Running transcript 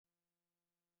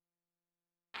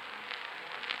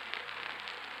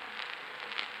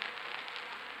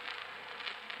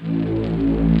على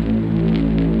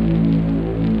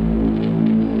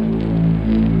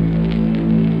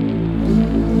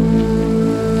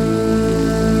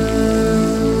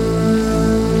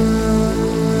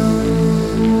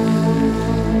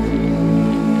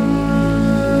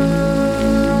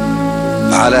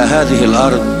هذه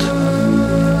الأرض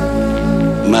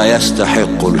ما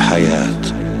يستحق الحياة،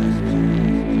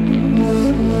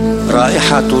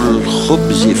 رائحة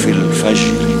الخبز في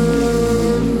الفجر،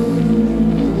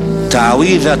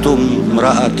 تعويذة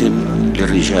امرأة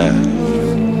للرجال،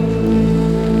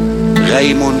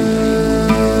 غيم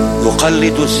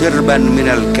يقلد سربا من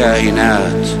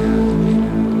الكائنات،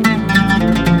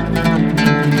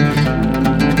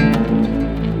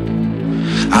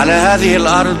 على هذه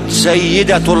الأرض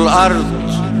سيدة الأرض،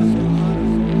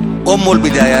 أم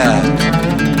البدايات،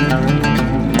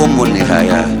 أم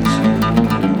النهايات.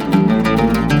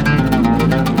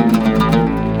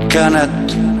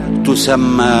 كانت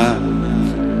تسمى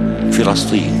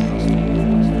فلسطين،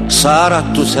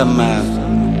 صارت تسمى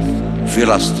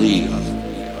فلسطين،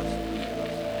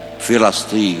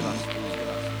 فلسطين.